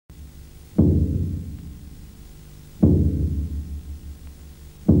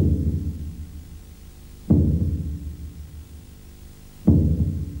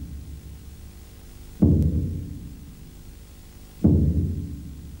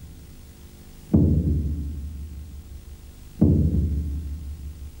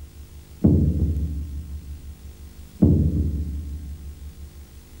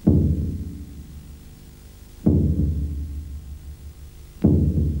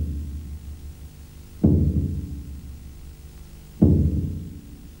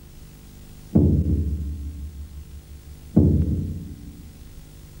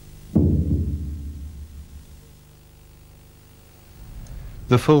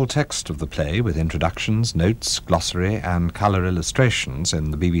The full text of the play, with introductions, notes, glossary and colour illustrations in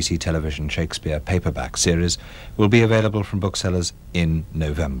the BBC Television Shakespeare paperback series, will be available from booksellers in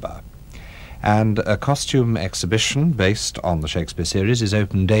November. And a costume exhibition based on the Shakespeare series is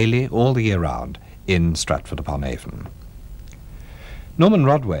open daily all the year round in Stratford-upon-Avon. Norman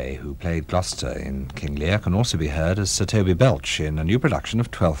Rodway, who played Gloucester in King Lear, can also be heard as Sir Toby Belch in a new production of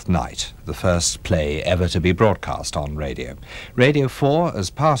Twelfth Night, the first play ever to be broadcast on radio. Radio 4, as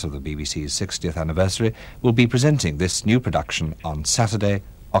part of the BBC's 60th anniversary, will be presenting this new production on Saturday,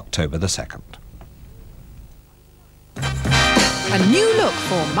 October the 2nd. A new look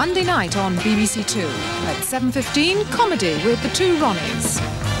for Monday night on BBC2. At 7:15, comedy with the two Ronnies.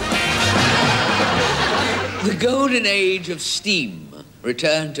 The golden age of steam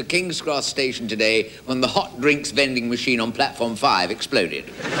returned to King's Cross Station today when the hot drinks vending machine on platform 5 exploded.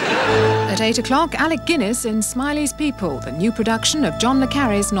 At 8 o'clock, Alec Guinness in Smiley's People, the new production of John le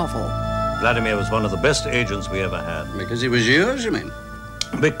Carré's novel. Vladimir was one of the best agents we ever had. Because he was yours, you mean?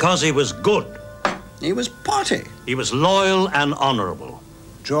 Because he was good. He was potty. He was loyal and honourable.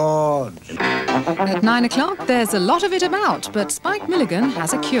 George. At 9 o'clock, there's a lot of it about, but Spike Milligan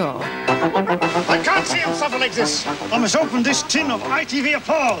has a cure. I can't see him suffer like this. I must open this tin of ITV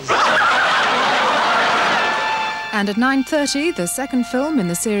applause. And at 9:30, the second film in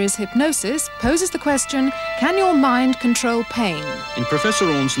the series Hypnosis poses the question, can your mind control pain? In Professor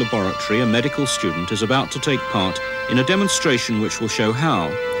Orne's laboratory, a medical student is about to take part in a demonstration which will show how,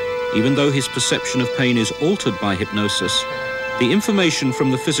 even though his perception of pain is altered by hypnosis, the information from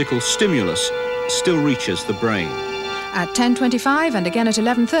the physical stimulus still reaches the brain. At 10:25 and again at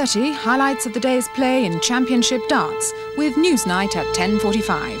 11:30, highlights of the day's play in Championship Darts, with Newsnight at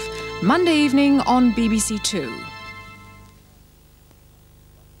 10:45. Monday evening on BBC2.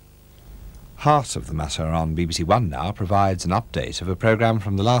 Heart of the Matter on BBC One now provides an update of a programme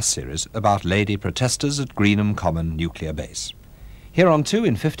from the last series about lady protesters at Greenham Common Nuclear Base. Here on 2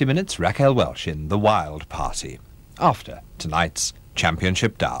 in 50 minutes, Raquel Welch in The Wild Party, after tonight's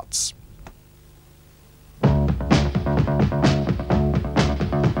Championship Darts.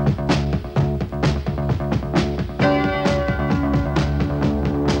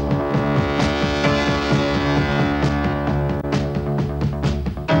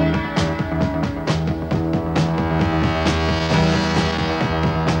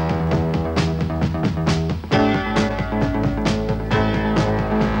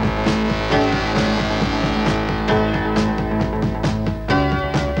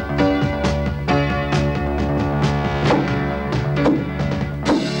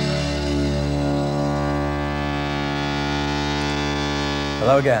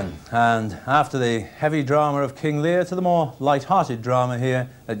 Hello again, and after the heavy drama of King Lear to the more light-hearted drama here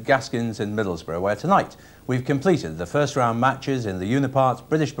at Gaskins in Middlesbrough, where tonight we've completed the first round matches in the Unipart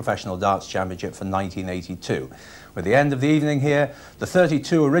British Professional Darts Championship for 1982. With the end of the evening here, the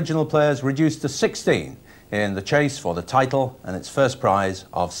 32 original players reduced to 16 in the chase for the title and its first prize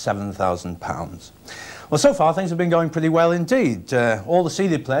of £7,000. Well, so far things have been going pretty well indeed. All the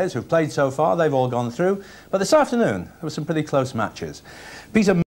seeded players who've played so far, they've all gone through. But this afternoon, there were some pretty close matches. Peter